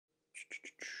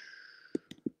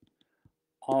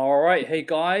Alright, hey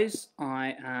guys,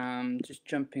 I am just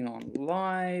jumping on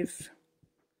live.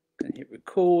 Gonna hit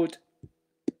record,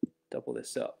 double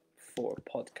this up for a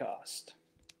podcast.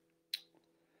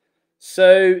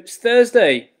 So it's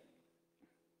Thursday,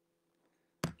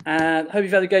 and I hope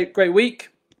you've had a great week.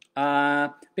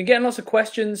 Been getting lots of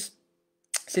questions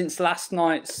since last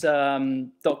night's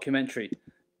documentary.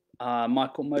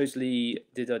 Michael Mosley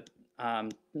did a,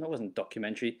 that wasn't a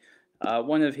documentary,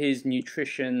 one of his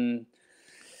nutrition,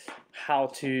 how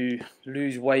to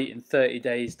lose weight in 30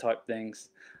 days type things.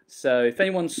 So if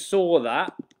anyone saw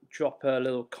that, drop a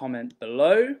little comment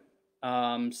below.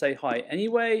 Say hi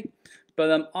anyway.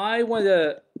 But I want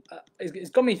to, it's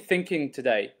got me thinking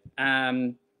today.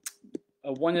 One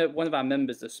of our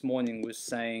members this morning was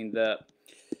saying that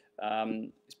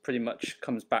it pretty much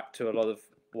comes back to a lot of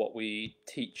what we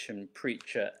teach and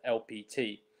preach at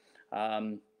LPT.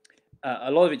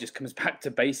 A lot of it just comes back to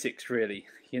basics, really,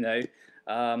 you know.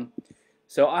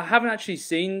 So I haven't actually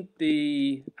seen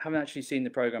the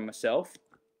program myself,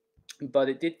 but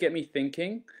it did get me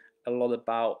thinking a lot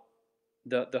about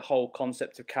the whole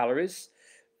concept of calories,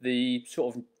 the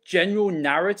sort of general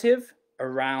narrative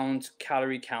around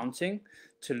calorie counting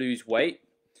to lose weight,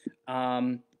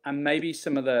 and maybe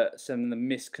some of the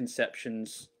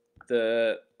misconceptions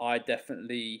that I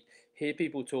definitely hear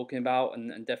people talking about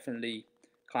and definitely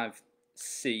kind of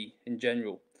see in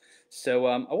general. So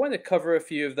I want to cover a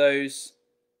few of those.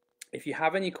 If you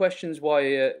have any questions while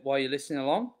you're listening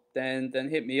along, then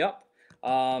hit me up.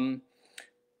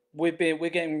 We're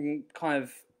getting kind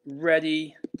of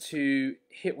ready to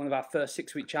hit one of our first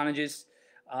 6-week challenges,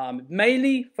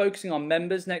 mainly focusing on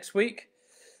members next week.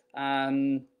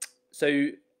 So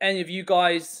any of you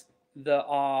guys that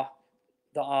are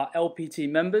LPT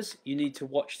members, you need to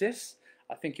watch this.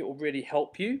 I think it will really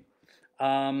help you.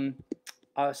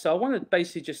 So I want to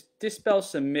basically just dispel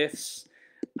some myths.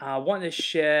 I want to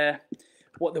share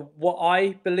what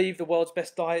I believe the world's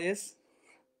best diet is,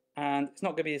 and it's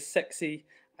not going to be as sexy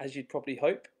as you'd probably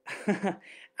hope.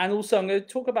 And also I'm going to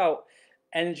talk about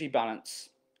energy balance,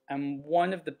 and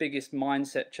one of the biggest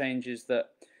mindset changes that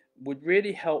would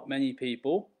really help many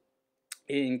people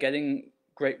in getting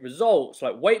great results,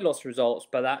 like weight loss results,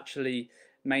 but actually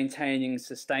maintaining and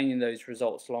sustaining those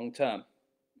results long term.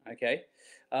 Okay,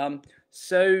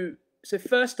 so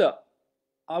first up,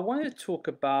 I want to talk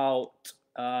about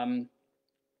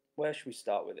where should we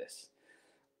start with this?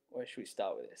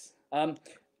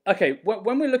 Okay,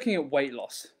 when we're looking at weight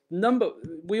loss,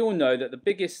 we all know that the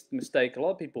biggest mistake a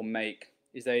lot of people make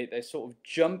is they're sort of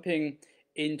jumping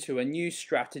into a new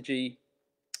strategy.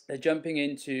 They're jumping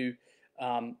into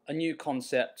a new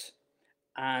concept,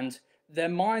 and their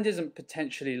mind isn't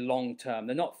potentially long term.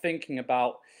 They're not thinking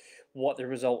about what the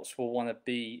results will want to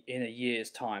be in a year's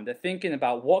time. They're thinking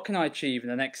about what can I achieve in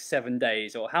the next 7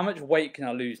 days, or how much weight can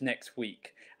I lose next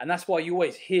week. And that's why you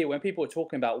always hear when people are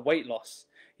talking about weight loss,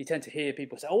 you tend to hear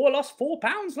people say, "Oh, I lost 4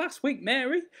 pounds last week,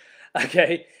 Mary."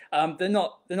 Okay, they're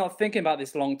not thinking about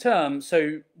this long term.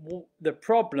 So the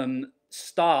problem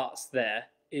starts there,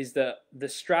 is that the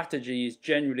strategy is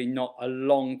generally not a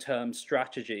long-term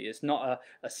strategy. It's not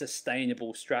a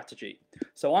sustainable strategy.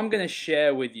 So I'm going to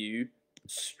share with you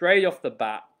straight off the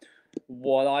bat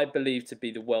what I believe to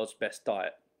be the world's best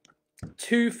diet.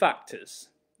 2 factors,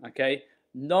 okay?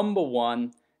 Number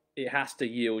 1, it has to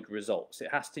yield results. It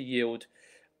has to yield,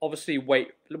 obviously,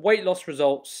 weight loss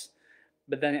results,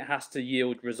 but then it has to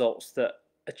yield results that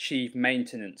achieve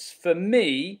maintenance. For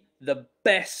me, the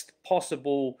best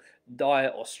possible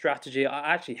diet or strategy,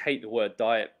 I actually hate the word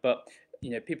diet, but you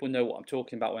know, people know what I'm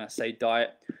talking about when I say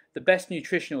diet. The best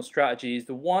nutritional strategy is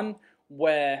the one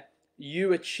where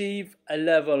you achieve a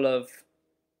level of,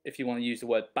 if you want to use the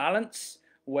word balance,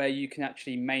 where you can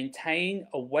actually maintain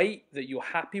a weight that you're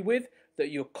happy with,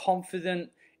 that you're confident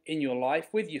in your life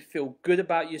with, you feel good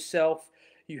about yourself,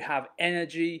 you have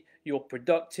energy, you're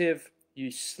productive, you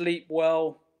sleep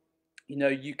well, you know,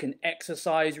 you can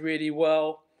exercise really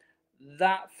well.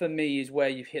 That for me is where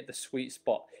you've hit the sweet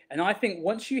spot. And I think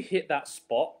once you hit that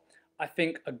spot, I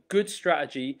think a good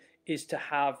strategy is to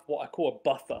have what I call a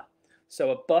buffer. So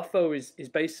a buffer is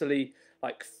basically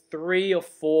like 3 or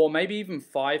 4, maybe even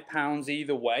 5 pounds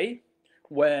either way,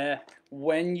 where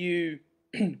when you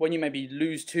maybe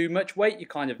lose too much weight, you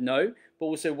kind of know, but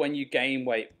also when you gain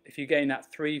weight, if you gain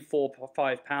that 3, 4,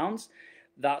 5 pounds,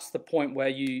 that's the point where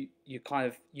you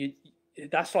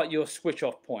that's like your switch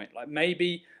off point. Like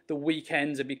maybe the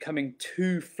weekends are becoming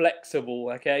too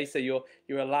flexible, okay? So you're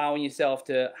allowing yourself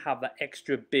to have that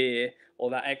extra beer, or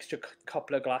that extra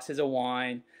couple of glasses of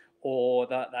wine, or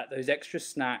those extra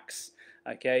snacks,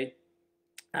 okay?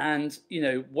 And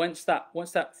once that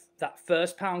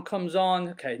first pound comes on,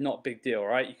 okay, not a big deal,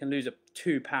 right? You can lose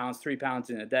 2 pounds, 3 pounds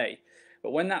in a day.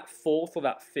 But when that fourth or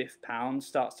that fifth pound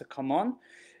starts to come on,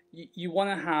 you want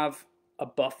to have a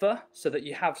buffer so that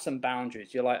you have some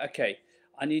boundaries. You're like, okay,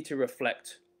 I need to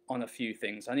reflect on a few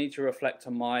things. I need to reflect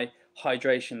on my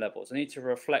hydration levels. I need to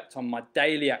reflect on my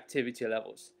daily activity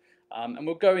levels. And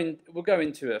we'll go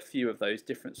into a few of those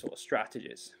different sort of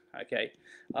strategies. Okay,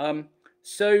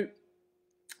 so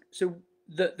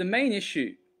the main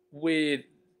issue with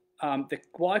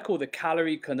what I call the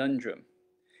calorie conundrum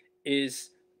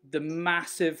is the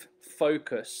massive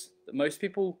focus that most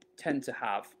people tend to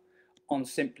have on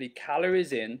simply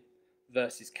calories in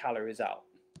versus calories out.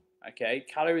 Okay,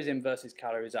 calories in versus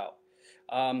calories out.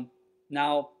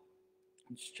 Now,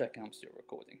 I'm just checking I'm still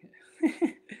recording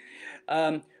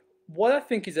here. What I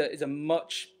think is a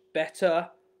much better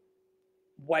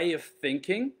way of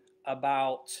thinking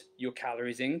about your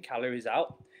calories in, calories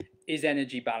out is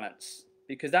energy balance,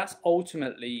 because that's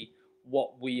ultimately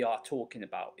what we are talking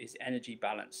about, is energy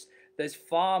balance. There's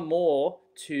far more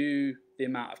to the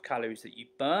amount of calories that you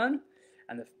burn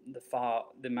and the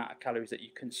amount of calories that you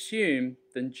consume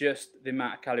than just the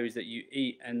amount of calories that you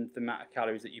eat and the amount of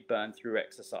calories that you burn through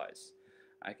exercise.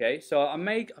 Okay, so I've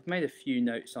made a few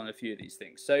notes on a few of these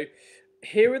things. So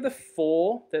here are the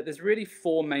four, there's really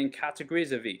four main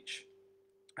categories of each.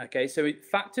 Okay, so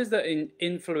factors that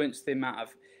influence the amount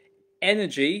of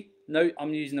energy, note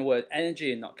I'm using the word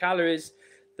energy and not calories,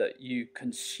 that you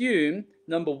consume.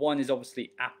 Number one is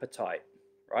obviously appetite,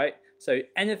 right? So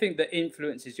anything that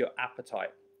influences your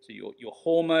appetite, so your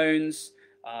hormones,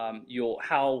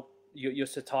 your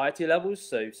satiety levels,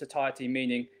 so satiety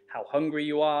meaning how hungry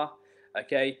you are,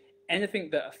 okay? Anything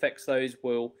that affects those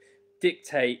will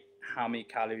dictate how many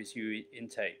calories you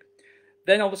intake.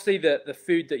 Then obviously the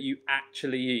food that you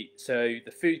actually eat, so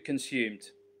the food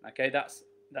consumed, okay, that's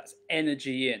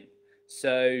energy in.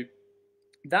 So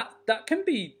that can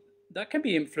be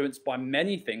influenced by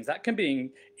many things. That can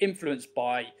be influenced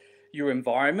by your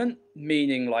environment,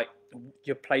 meaning like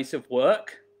your place of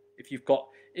work. If you've got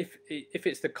if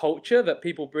it's the culture that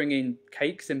people bring in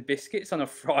cakes and biscuits on a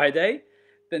Friday,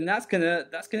 then that's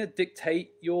gonna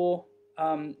dictate your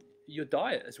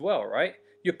diet as well, right?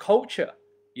 Your culture.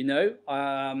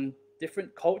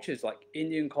 Different cultures like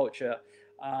Indian culture,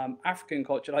 African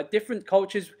culture, like different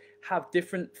cultures have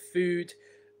different food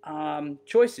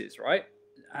choices, right?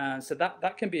 So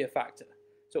that can be a factor.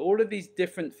 So all of these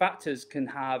different factors can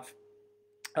have,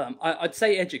 I'd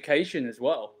say, education as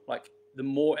well. Like the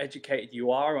more educated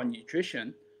you are on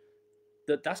nutrition,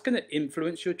 that's going to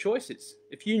influence your choices.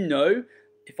 If you know,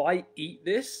 if I eat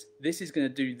this is going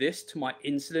to do this to my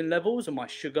insulin levels or my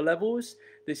sugar levels.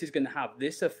 This is going to have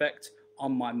this effect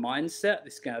on my mindset.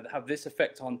 This is going to have this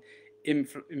effect on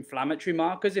inflammatory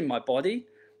markers in my body.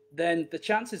 Then the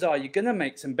chances are you're going to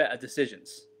make some better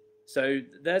decisions. So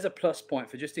there's a plus point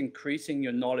for just increasing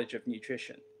your knowledge of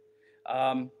nutrition.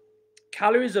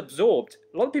 Calories absorbed.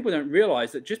 A lot of people don't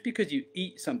realize that just because you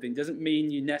eat something doesn't mean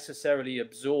you necessarily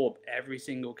absorb every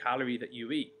single calorie that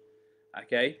you eat.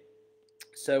 Okay,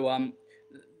 so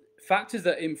factors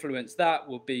that influence that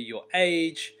will be your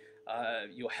age,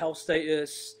 your health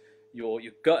status, your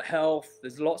gut health.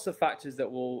 There's lots of factors that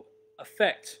will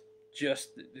affect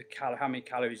just how many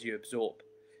calories you absorb.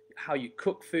 How you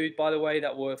cook food, by the way,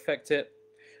 that will affect it.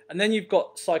 And then you've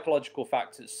got psychological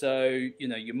factors. So,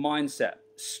 your mindset,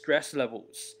 stress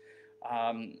levels,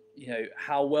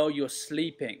 how well you're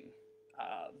sleeping.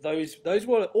 Those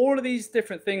will, all of these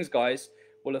different things, guys,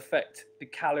 will affect the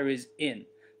calories in.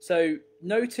 So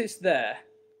notice there,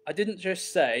 I didn't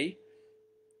just say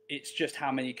it's just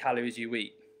how many calories you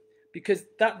eat, because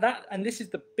and this is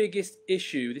the biggest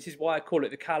issue. This is why I call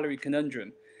it the calorie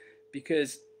conundrum,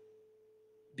 because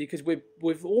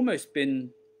we've almost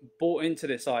been bought into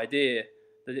this idea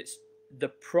that it's the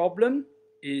problem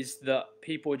is that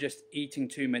people are just eating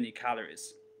too many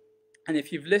calories. And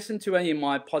if you've listened to any of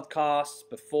my podcasts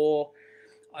before,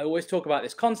 I always talk about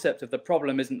this concept of the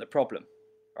problem isn't the problem,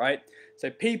 right? So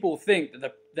people think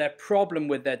that their problem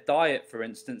with their diet, for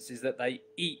instance, is that they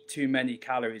eat too many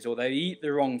calories or they eat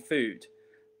the wrong food.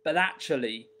 But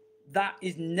actually, that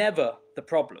is never the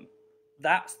problem.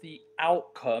 That's the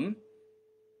outcome,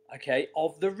 okay,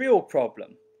 of the real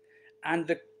problem. And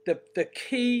the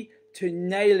key to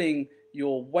nailing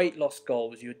your weight loss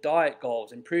goals, your diet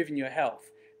goals, improving your health,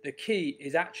 the key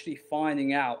is actually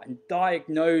finding out and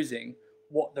diagnosing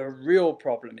what the real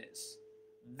problem is.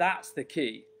 That's the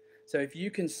key. So if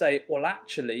you can say, well,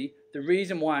 actually, the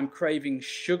reason why I'm craving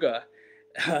sugar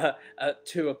at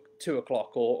 2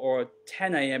 o'clock or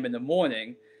 10 a.m. in the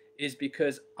morning is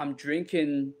because I'm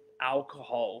drinking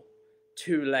alcohol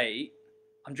too late,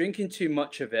 I'm drinking too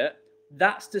much of it,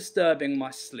 that's disturbing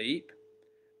my sleep.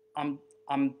 I'm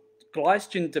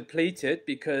glycogen depleted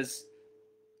because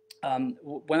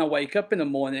when I wake up in the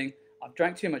morning, I've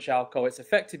drank too much alcohol, it's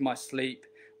affected my sleep.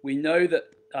 We know that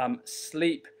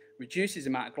sleep reduces the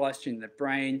amount of glycogen in the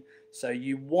brain, so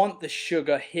you want the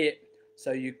sugar hit,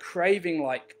 so you're craving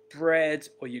like bread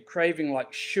or you're craving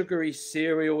like sugary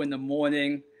cereal in the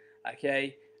morning,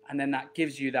 okay? And then that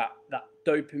gives you that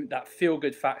dopamine, that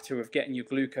feel-good factor of getting your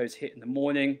glucose hit in the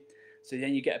morning. So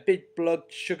then you get a big blood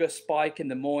sugar spike in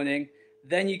the morning,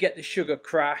 then you get the sugar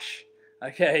crash,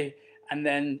 okay? And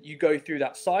then you go through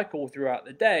that cycle throughout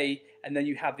the day, and then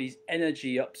you have these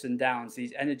energy ups and downs,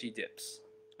 these energy dips,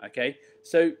 okay?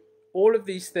 So all of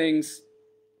these things,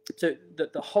 so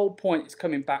the whole point is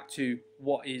coming back to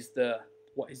what is the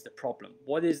problem?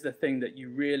 What is the thing that you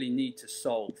really need to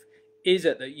solve? Is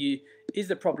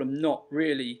the problem not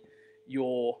really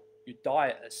your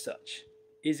diet as such?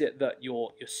 Is it that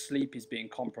your sleep is being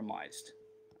compromised?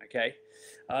 Okay,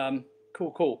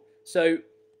 cool. So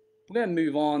we're going to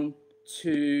move on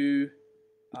to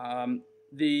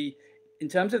in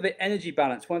terms of the energy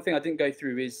balance. One thing I didn't go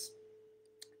through is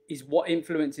what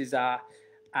influences our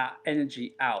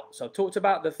energy out. So I've talked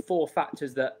about the 4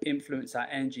 factors that influence our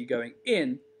energy going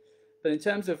in, but in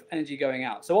terms of energy going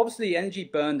out, so obviously energy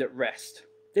burned at rest.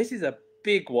 This is a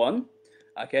big one.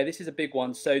 Okay, this is a big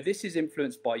one. So this is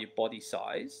influenced by your body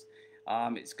size.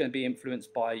 It's going to be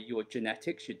influenced by your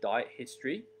genetics, your diet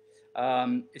history.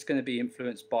 It's going to be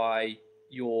influenced by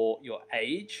your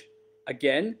age,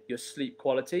 again, your sleep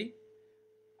quality,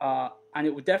 and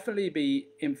it will definitely be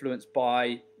influenced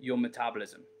by your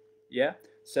metabolism. Yeah.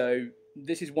 So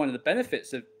this is one of the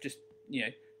benefits of just,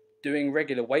 doing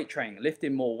regular weight training,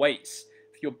 lifting more weights.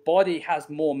 If your body has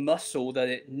more muscle that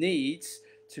it needs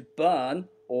to burn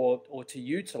or to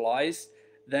utilize,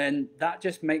 then that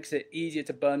just makes it easier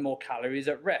to burn more calories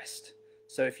at rest.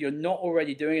 So if you're not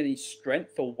already doing any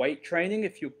strength or weight training,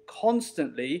 if you're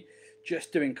constantly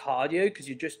just doing cardio because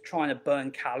you're just trying to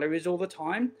burn calories all the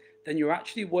time, then you're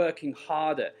actually working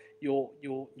harder. You're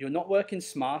not working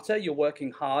smarter, you're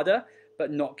working harder,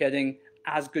 but not getting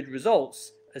as good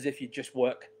results as if you just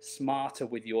work smarter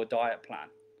with your diet plan.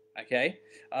 Okay.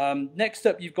 Next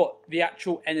up, you've got the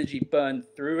actual energy burned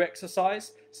through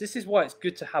exercise. So this is why it's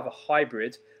good to have a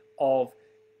hybrid of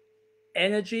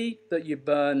energy that you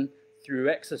burn through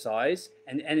exercise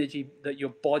and energy that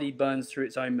your body burns through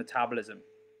its own metabolism.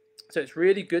 So it's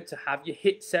really good to have your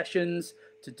HIIT sessions,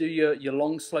 to do your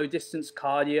long, slow distance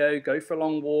cardio, go for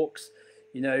long walks,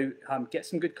 get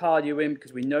some good cardio in,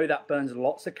 because we know that burns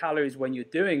lots of calories when you're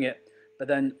doing it, but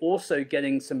then also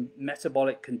getting some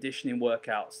metabolic conditioning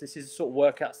workouts. This is the sort of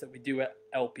workouts that we do at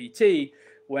LPT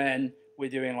when we're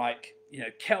doing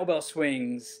kettlebell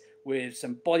swings with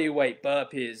some body weight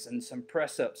burpees and some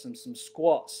press ups and some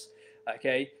squats.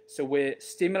 Okay, so we're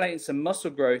stimulating some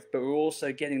muscle growth, but we're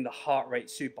also getting the heart rate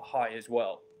super high as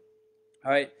well.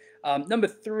 All right. Number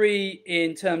 3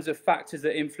 in terms of factors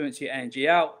that influence your energy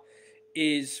out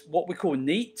is what we call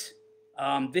NEAT.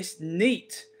 This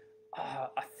NEAT,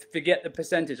 I forget the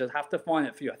percentage. I'd have to find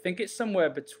it for you. I think it's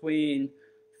somewhere between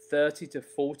 30 to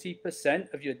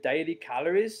 40% of your daily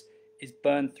calories is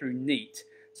burned through NEAT.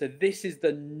 So this is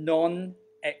the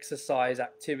non-exercise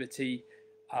activity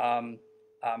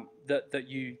that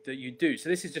you do. So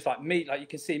this is just like me, like you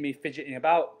can see me fidgeting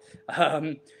about.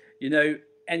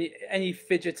 Any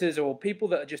fidgeters or people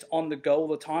that are just on the go all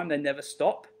the time, they never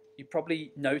stop. You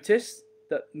probably notice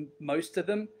that most of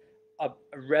them are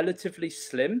relatively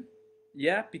slim,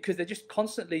 yeah, because they're just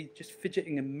constantly just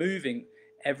fidgeting and moving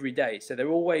every day. So they're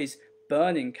always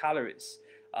burning calories.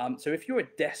 So if you're a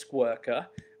desk worker,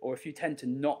 or if you tend to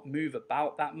not move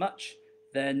about that much,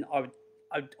 then I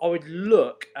would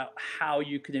look at how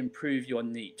you could improve your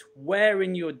NEAT. Where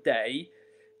in your day,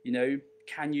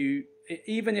 can you,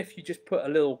 even if you just put a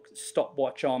little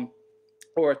stopwatch on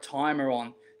or a timer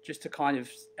on, just to kind of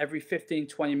every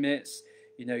 15-20 minutes,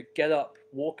 get up,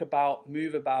 walk about,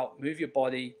 move your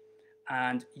body,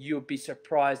 and you'll be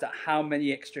surprised at how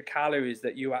many extra calories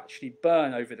that you actually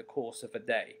burn over the course of a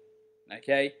day.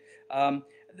 Okay, and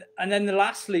then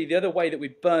lastly, the other way that we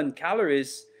burn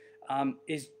calories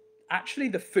is actually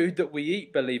the food that we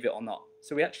eat, believe it or not.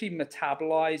 So we actually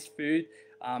metabolize food.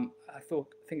 I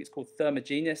think it's called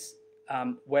thermogenesis,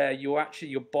 where your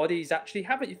body's actually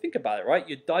having, you think about it, right?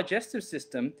 Your digestive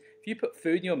system, if you put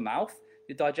food in your mouth,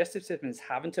 your digestive system is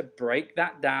having to break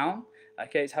that down.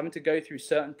 Okay, it's having to go through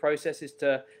certain processes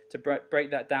to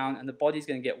break that down, and the body's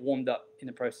going to get warmed up in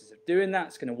the process of doing that.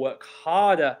 It's going to work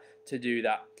harder to do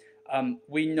that.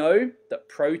 We know that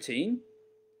protein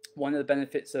one of the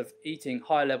benefits of eating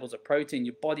high levels of protein,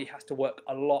 your body has to work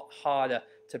a lot harder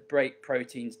to break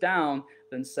proteins down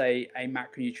than, say, a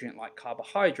macronutrient like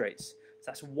carbohydrates. So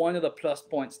that's one of the plus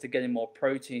points to getting more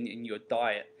protein in your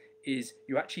diet, is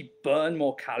you actually burn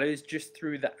more calories just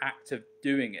through the act of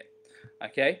doing it.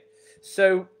 Okay,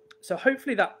 so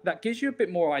hopefully that gives you a bit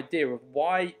more idea of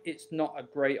why it's not a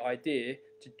great idea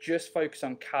to just focus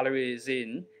on calories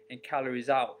in and calories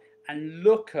out, and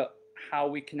look at how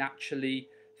we can actually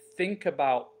think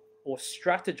about or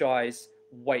strategize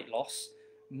weight loss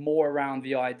more around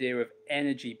the idea of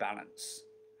energy balance.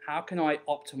 How can I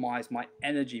optimize my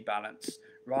energy balance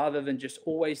rather than just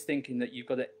always thinking that you've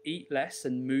got to eat less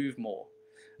and move more?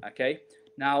 Okay,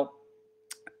 now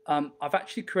I've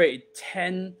actually created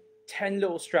 10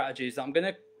 little strategies that I'm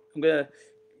gonna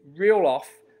reel off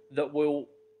that will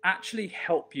actually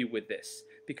help you with this,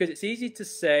 because it's easy to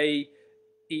say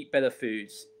eat better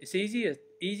foods. It's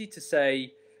easy to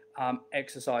say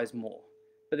exercise more.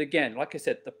 But again, like I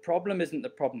said, the problem isn't the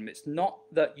problem. It's not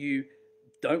that you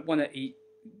don't want to eat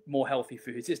more healthy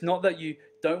foods. It's not that you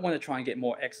don't want to try and get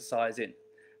more exercise in.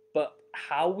 But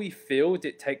how we feel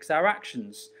dictates our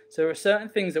actions. So there are certain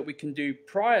things that we can do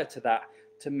prior to that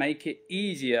to make it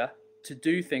easier to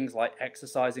do things like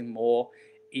exercising more,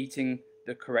 eating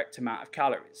the correct amount of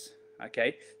calories.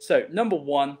 Okay, so number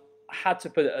one, I had to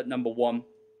put it at number one,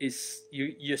 is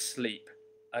your sleep.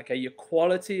 Okay, your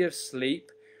quality of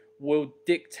sleep will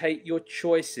dictate your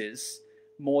choices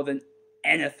more than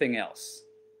anything else.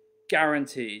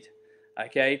 Guaranteed.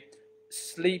 Okay,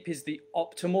 sleep is the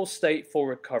optimal state for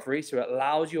recovery, so it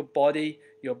allows your body,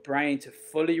 your brain to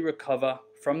fully recover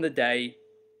from the day.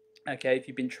 Okay, if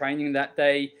you've been training that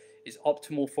day, it's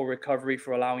optimal for recovery,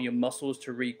 for allowing your muscles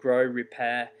to regrow,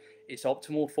 repair. It's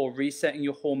optimal for resetting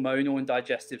your hormonal and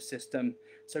digestive system.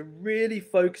 So really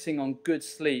focusing on good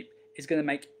sleep is going to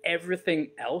make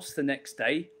everything else the next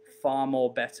day far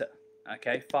more better.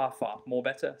 Okay, far more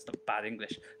better. It's not bad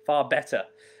English. Far better.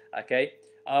 Okay.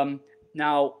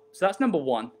 Now, so that's number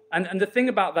one. And the thing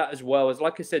about that as well is,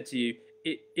 like I said to you,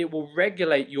 it will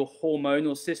regulate your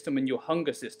hormonal system and your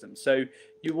hunger system. So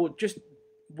you will just,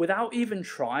 without even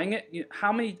trying it,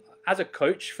 how many, as a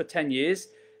coach for 10 years,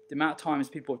 the amount of times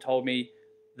people have told me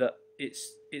that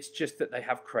it's just that they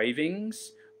have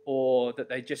cravings, or that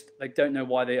they don't know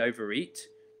why they overeat.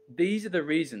 These are the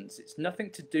reasons. It's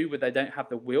nothing to do with they don't have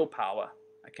the willpower.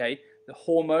 Okay, the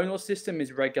hormonal system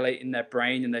is regulating their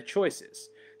brain and their choices.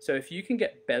 So if you can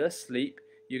get better sleep,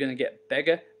 you're going to get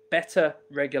better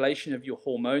regulation of your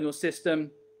hormonal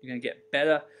system. You're going to get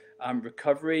better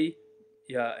recovery.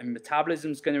 And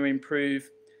metabolism is going to improve.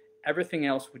 Everything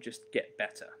else will just get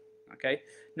better. Okay.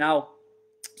 Now,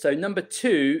 so number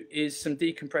two is some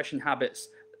decompression habits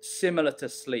similar to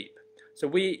sleep. So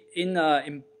we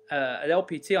at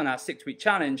LPT, on our 6-week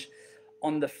challenge,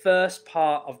 on the first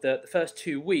part of the first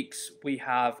 2 weeks, we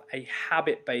have a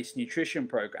habit-based nutrition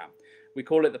program. We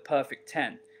call it the Perfect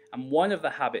 10. And one of the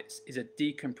habits is a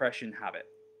decompression habit.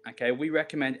 Okay, we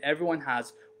recommend everyone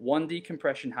has one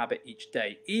decompression habit each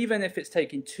day, even if it's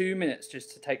taking 2 minutes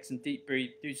just to take some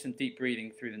do some deep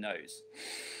breathing through the nose.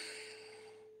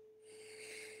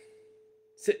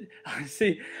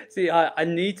 See, I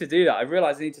need to do that. I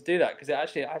realize I need to do that because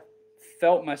I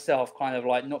felt myself kind of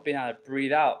like not being able to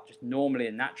breathe out just normally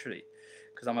and naturally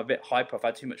because I'm a bit hyper. I've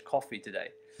had too much coffee today.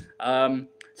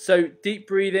 So deep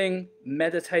breathing,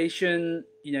 meditation,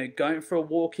 going for a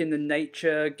walk in the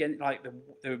nature, getting like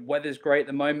the weather's great at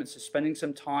the moment, so spending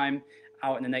some time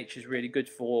out in the nature is really good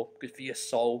for your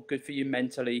soul, good for you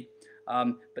mentally.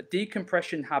 But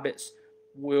decompression habits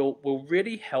will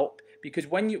really help, because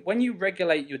when you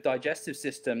regulate your digestive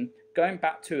system, going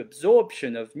back to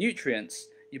absorption of nutrients,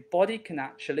 your body can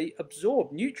actually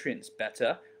absorb nutrients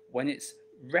better when it's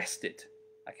rested.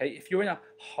 Okay, if you're in a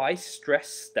high stress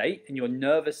state and your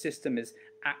nervous system is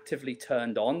actively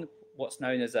turned on, what's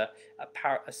known as a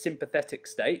sympathetic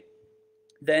state,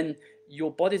 then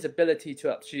your body's ability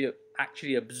to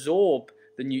actually absorb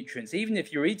the nutrients, even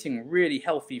if you're eating really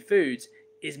healthy foods,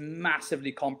 is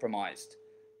massively compromised.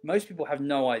 Most people have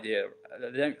no idea.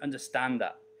 They don't understand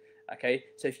that. Okay,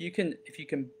 so if you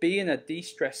can be in a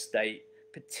de-stressed state,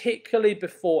 particularly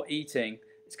before eating,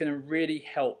 it's going to really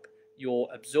help your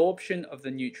absorption of the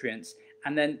nutrients.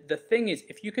 And then the thing is,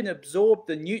 if you can absorb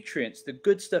the nutrients, the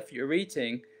good stuff you're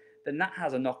eating, then that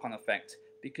has a knock-on effect,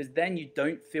 because then you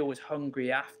don't feel as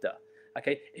hungry after.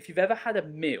 Okay, if you've ever had a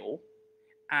meal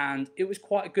and it was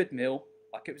quite a good meal,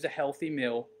 like it was a healthy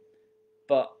meal,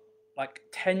 but like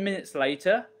 10 minutes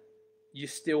later you're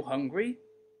still hungry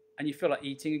and you feel like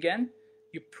eating again,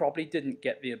 you probably didn't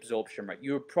get the absorption right.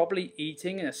 You were probably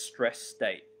eating in a stress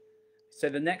state. So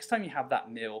the next time you have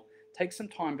that meal, take some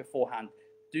time beforehand,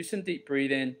 do some deep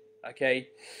breathing, okay?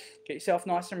 Get yourself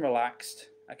nice and relaxed,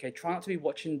 okay? Try not to be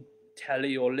watching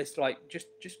telly or just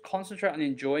concentrate on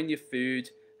enjoying your food,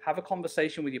 have a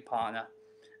conversation with your partner,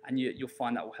 and you'll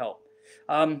find that will help.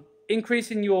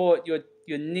 Increasing your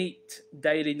neat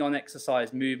daily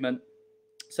non-exercise movement.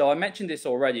 So I mentioned this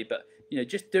already, but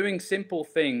just doing simple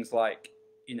things like,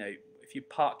 if you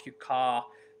park your car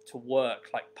to work,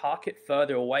 like park it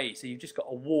further away, so you've just got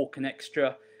to walk an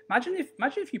extra. Imagine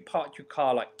if you parked your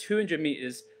car like 200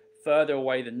 meters further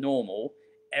away than normal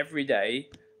every day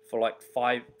for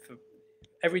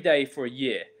every day for a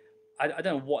year. I don't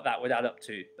know what that would add up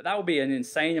to, but that would be an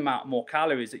insane amount more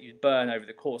calories that you'd burn over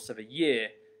the course of a year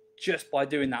just by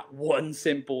doing that one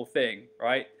simple thing,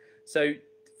 right? So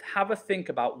have a think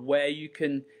about where you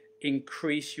can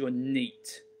increase your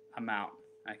NEAT amount,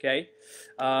 okay?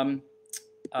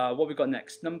 What we got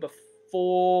next? Number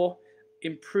 4,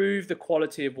 improve the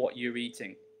quality of what you're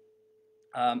eating.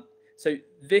 So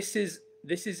this is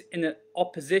in an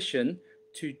opposition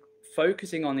to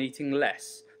focusing on eating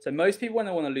less. So most people, when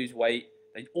they want to lose weight,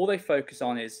 all they focus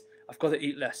on is, I've got to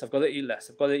eat less, I've got to eat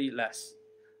less, I've got to eat less.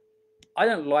 I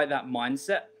don't like that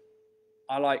mindset.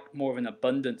 I like more of an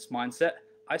abundance mindset.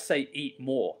 I say eat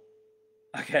more,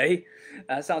 okay?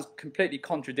 That sounds completely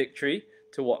contradictory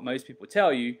to what most people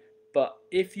tell you, but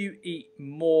if you eat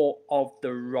more of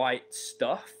the right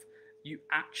stuff, you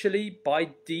actually,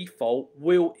 by default,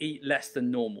 will eat less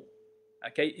than normal,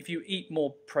 okay? If you eat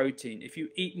more protein, if you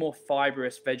eat more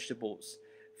fibrous vegetables,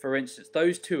 for instance,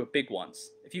 those two are big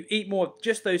ones. If you eat more of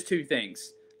just those two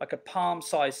things, like a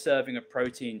palm-sized serving of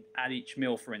protein at each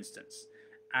meal, for instance,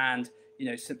 and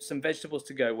some vegetables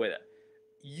to go with it,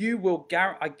 you will.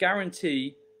 I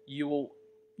guarantee you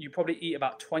probably eat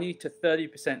about 20 to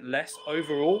 30% less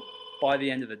overall by the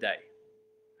end of the day.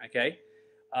 Okay,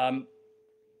 gotta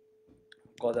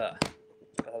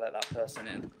let that person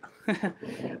in.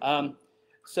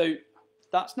 So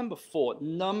that's number 4.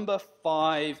 Number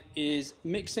 5 is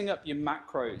mixing up your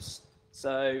macros.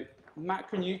 So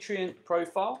macronutrient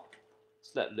profile.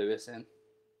 Let's let Lewis in.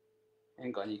 He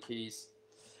ain't got any keys.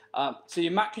 So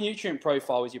your macronutrient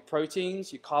profile is your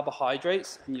proteins, your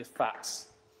carbohydrates, and your fats.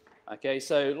 Okay,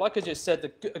 so like I just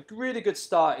said, a really good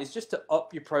start is just to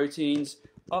up your proteins,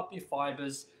 up your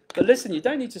fibers. But listen, you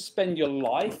don't need to spend your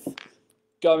life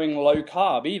going low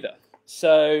carb either.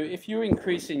 So if you're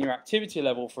increasing your activity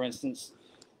level, for instance,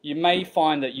 you may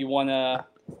find that you want to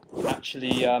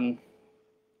actually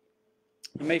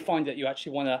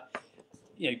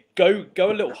go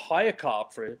a little higher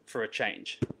carb for a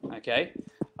change, okay?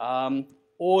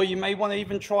 Or you may want to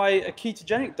even try a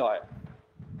ketogenic diet.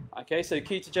 Okay, so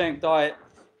ketogenic diet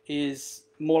is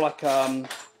more like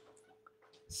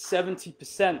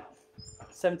 70%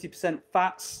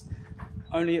 fats,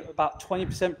 only about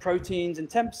 20% proteins and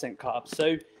 10% carbs.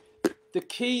 So the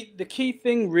key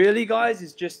thing really, guys,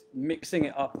 is just mixing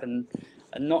it up and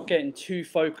not getting too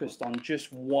focused on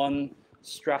just one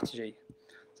strategy.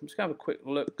 So I'm just gonna have a quick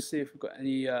look, see if we've got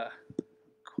any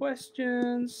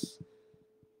questions.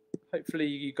 Hopefully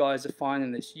you guys are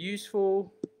finding this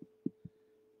useful.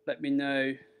 Let me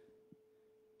know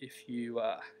if you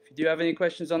do have any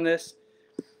questions on this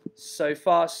so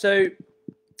far. So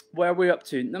where are we up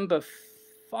to? Number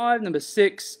 5, number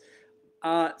 6.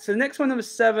 So the next one, number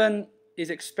 7,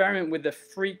 is experiment with the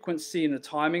frequency and the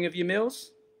timing of your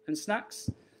meals and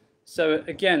snacks. So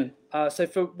again, so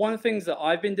for one of the things that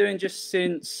I've been doing just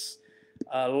since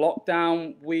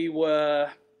lockdown, we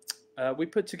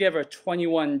put together a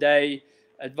 21-day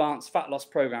advanced fat loss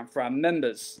program for our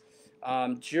members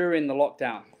during the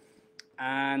lockdown.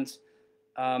 And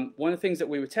one of the things that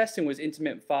we were testing was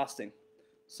intermittent fasting.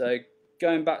 So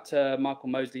going back to Michael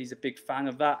Mosley, he's a big fan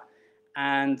of that.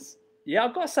 And yeah,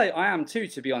 I've got to say I am too,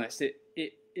 to be honest.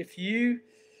 If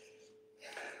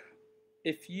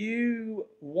you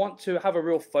want to have a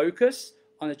real focus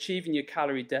on achieving your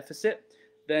calorie deficit,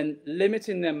 then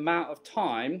limiting the amount of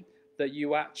time that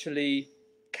you actually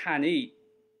can eat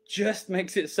just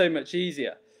makes it so much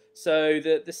easier. So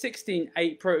the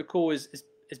 16-8 protocol has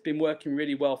been working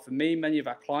really well for me. Many of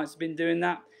our clients have been doing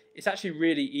that. It's actually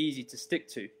really easy to stick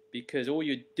to because all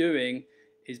you're doing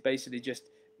is basically just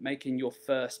making your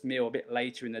first meal a bit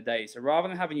later in the day. So rather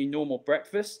than having your normal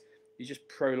breakfast, you're just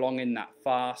prolonging that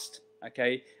fast,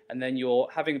 okay? And then you're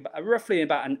having roughly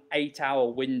about an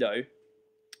 8-hour window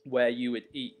where you would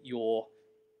eat your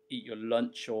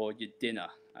lunch or your dinner,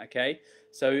 okay?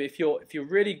 So if you're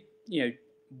really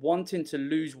wanting to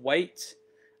lose weight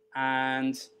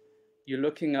and you're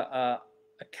looking at a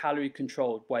calorie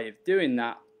controlled way of doing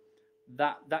that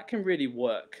can really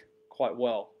work, quite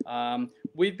well.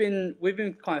 We've been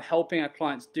kind of helping our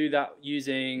clients do that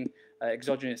using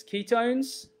exogenous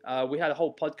ketones. We had a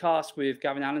whole podcast with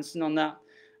Gavin Allenson on that.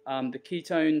 The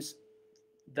ketones,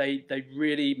 they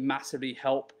really massively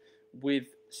help with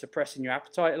suppressing your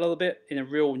appetite a little bit in a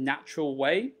real natural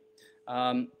way.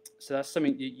 So that's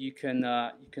something that you can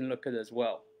look at as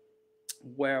well.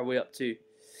 Where are we up to?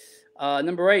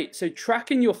 Number 8. So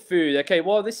tracking your food. Okay,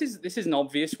 well this is an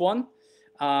obvious one,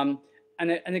 and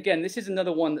again this is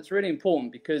another one that's really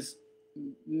important because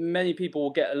many people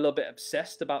will get a little bit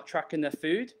obsessed about tracking their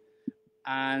food,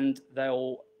 and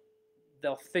they'll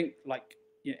think like,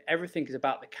 you know, everything is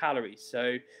about the calories.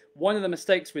 So one of the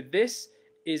mistakes with this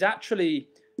is actually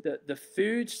the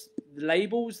food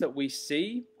labels that we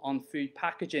see on food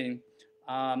packaging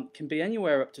can be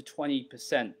anywhere up to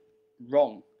 20%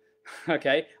 wrong.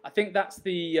 Okay, I think that's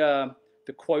the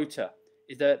quota,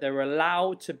 is that they're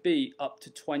allowed to be up to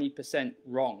 20%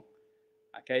 wrong.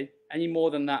 Okay, any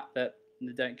more than that,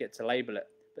 they don't get to label it.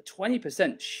 But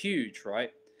 20% is huge,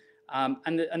 right?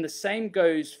 And the same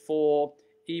goes for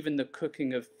even the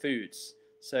cooking of foods.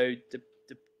 So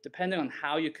depending on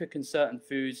how you're cooking certain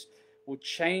foods will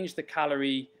change the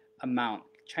calorie amount,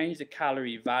 change the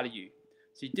calorie value.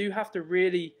 So you do have to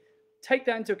really take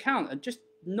that into account and just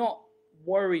not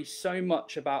worry so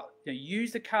much about, you know,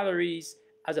 use the calories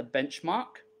as a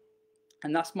benchmark.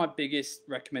 And that's my biggest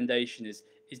recommendation is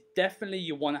definitely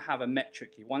you want to have a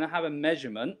metric, you want to have a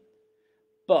measurement,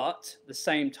 but at the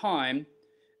same time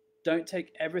don't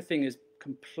take everything as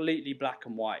completely black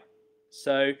and white.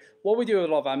 So what we do with a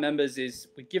lot of our members is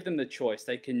we give them the choice.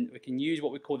 We can use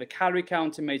what we call the Calorie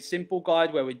Counter Made Simple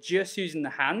guide, where we're just using the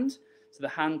hand, so the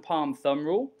hand palm thumb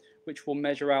rule, which will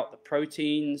measure out the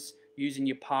proteins using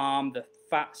your palm, the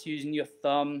fats using your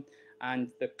thumb, and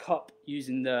the cup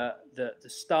using the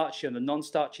starchy and the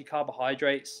non-starchy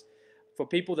carbohydrates. For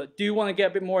people that do want to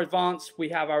get a bit more advanced, we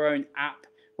have our own app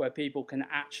where people can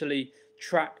actually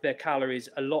track their calories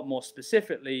a lot more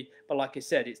specifically. But like I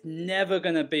said, it's never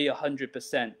going to be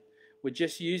 100%. We're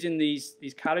just using these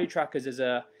calorie trackers as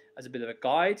a bit of a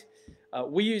guide.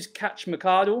 We use Catch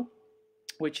Mercado,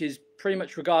 which is pretty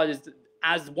much regarded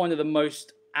as one of the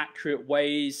most accurate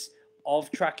ways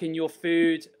of tracking your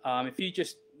food. If you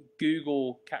just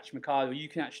Google Catch Mercado,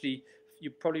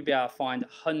 you'll probably be able to find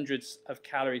hundreds of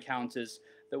calorie counters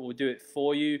that will do it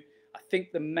for you. I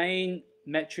think the main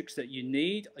metrics that you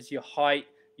need is your height,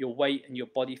 your weight, and your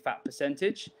body fat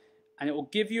percentage, and it will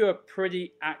give you a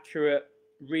pretty accurate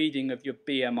reading of your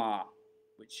BMR,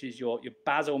 which is your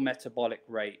basal metabolic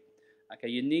rate. Okay,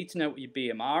 you need to know what your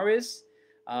BMR is,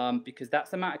 because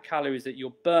that's the amount of calories that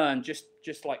you'll burn just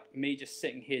like me just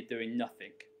sitting here doing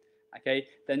nothing. Okay,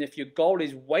 then if your goal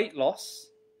is weight loss,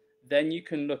 then you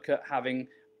can look at having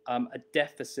a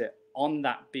deficit on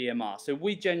that BMR. So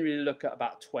we generally look at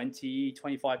about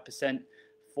 20–25%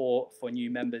 for new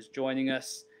members joining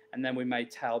us, and then we may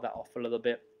tail that off a little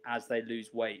bit as they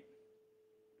lose weight.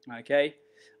 Okay,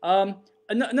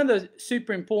 another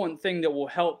super important thing that will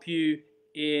help you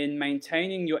in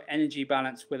maintaining your energy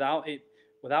balance without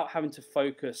having to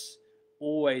focus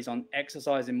always on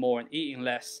exercising more and eating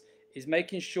less is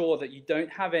making sure that you don't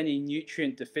have any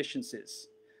nutrient deficiencies.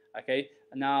 Okay,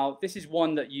 now this is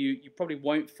one that you probably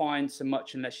won't find so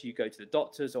much unless you go to the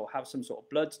doctors or have some sort of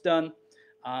bloods done.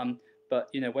 But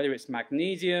you know, whether it's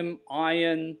magnesium,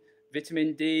 iron,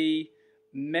 vitamin D,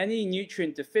 many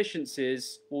nutrient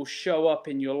deficiencies will show up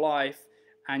in your life,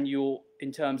 and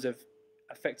in terms of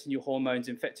affecting your hormones,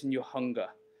 affecting your hunger.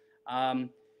 And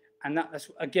that's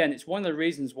again, it's one of the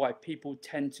reasons why people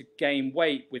tend to gain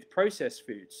weight with processed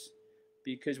foods,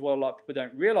 because what a lot of people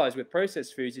don't realize with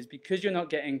processed foods is because you're not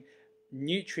getting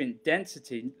nutrient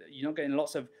density, you're not getting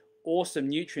lots of awesome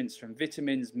nutrients from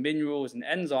vitamins, minerals, and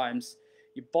enzymes,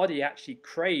 your body actually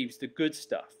craves the good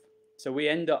stuff. So we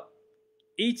end up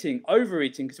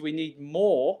overeating, because we need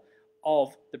more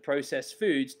of the processed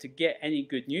foods to get any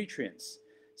good nutrients.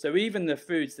 So even the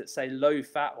foods that say low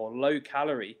fat or low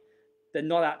calorie, they're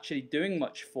not actually doing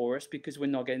much for us because we're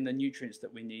not getting the nutrients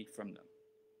that we need from them.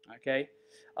 Okay,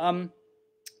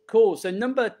 cool. So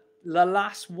the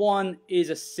last one is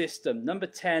a system. Number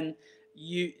 10,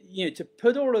 you know, to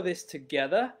put all of this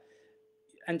together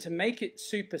and to make it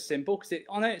super simple, because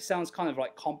I know it sounds kind of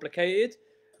like complicated,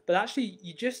 but actually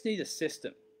you just need a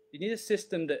system. You need a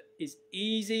system that is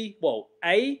easy, well,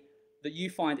 A, that you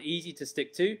find easy to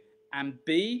stick to, and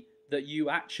B, that you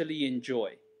actually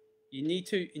enjoy. You need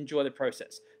to enjoy the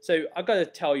process. So I've got to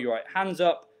tell you, right, hands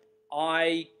up,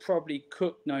 I probably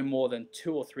cook no more than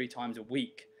 2 or 3 times a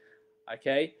week.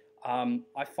 Okay,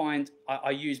 I find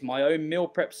I use my own meal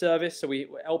prep service. So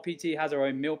LPT has our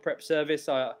own meal prep service.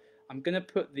 I'm I'm going to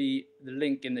put the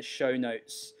link in the show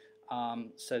notes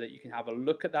so that you can have a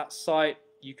look at that site.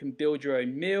 You can build your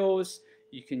own meals.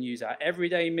 You can use our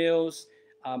everyday meals.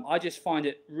 I just find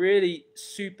it really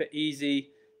super easy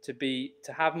to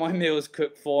have my meals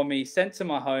cooked for me, sent to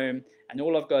my home, and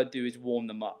all I've got to do is warm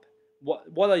them up.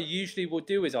 What I usually will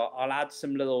do is I'll add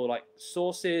some little like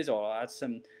sauces, or I'll add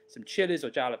some chilies or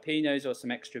jalapenos or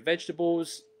some extra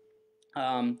vegetables,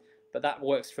 but that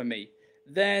works for me.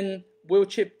 Then we'll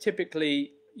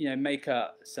typically make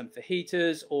some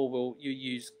fajitas, or you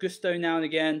use gusto now and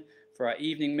again for our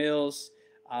evening meals.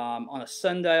 On a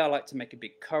Sunday, I like to make a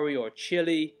big curry or a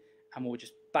chili, and we'll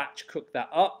just batch cook that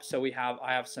up. So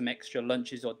I have some extra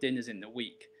lunches or dinners in the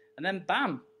week, and then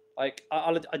bam. Like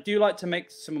I do like to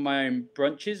make some of my own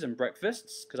brunches and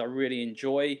breakfasts because I really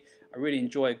enjoy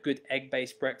a good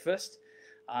egg-based breakfast.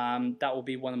 That will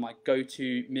be one of my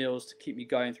go-to meals to keep me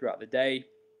going throughout the day.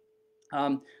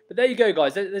 But there you go,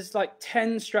 guys. There's like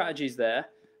 10 strategies there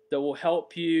that will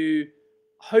help you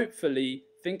hopefully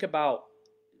think about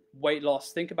weight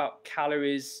loss, think about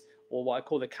calories, or what I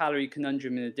call the calorie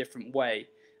conundrum, in a different way.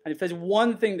 And if there's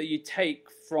one thing that you take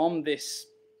from this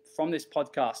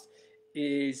podcast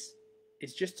is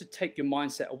just to take your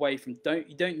mindset away from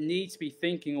you don't need to be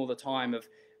thinking all the time of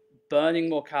burning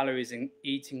more calories and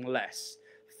eating less.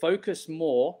 Focus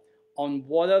more on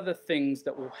what are the things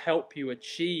that will help you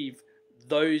achieve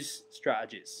those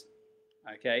strategies.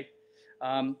 Okay.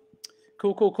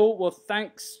 Cool. Well,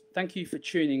 thank you for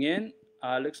tuning in.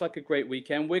 Looks like a great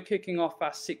weekend. We're kicking off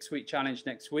our 6-week challenge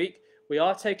next week. We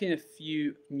are taking a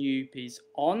few newbies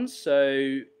on,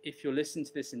 so if you're listening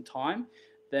to this in time,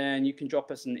 then you can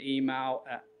drop us an email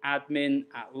at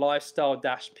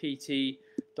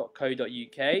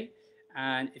admin@lifestyle-pt.co.uk.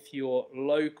 And if you're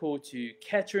local to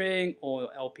Kettering or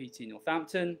LPT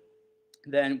Northampton,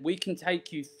 then we can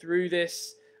take you through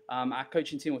this. Our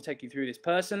coaching team will take you through this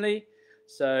personally,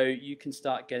 so you can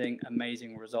start getting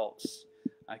amazing results.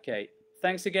 Okay,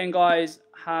 thanks again, guys.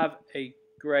 Have a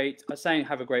great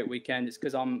weekend. It's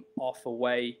because I'm off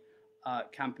away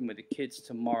camping with the kids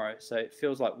tomorrow, so it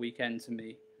feels like weekend to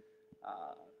me.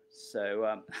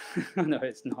 No,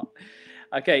 it's not.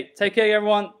 Okay, take care,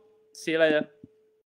 everyone. See you later.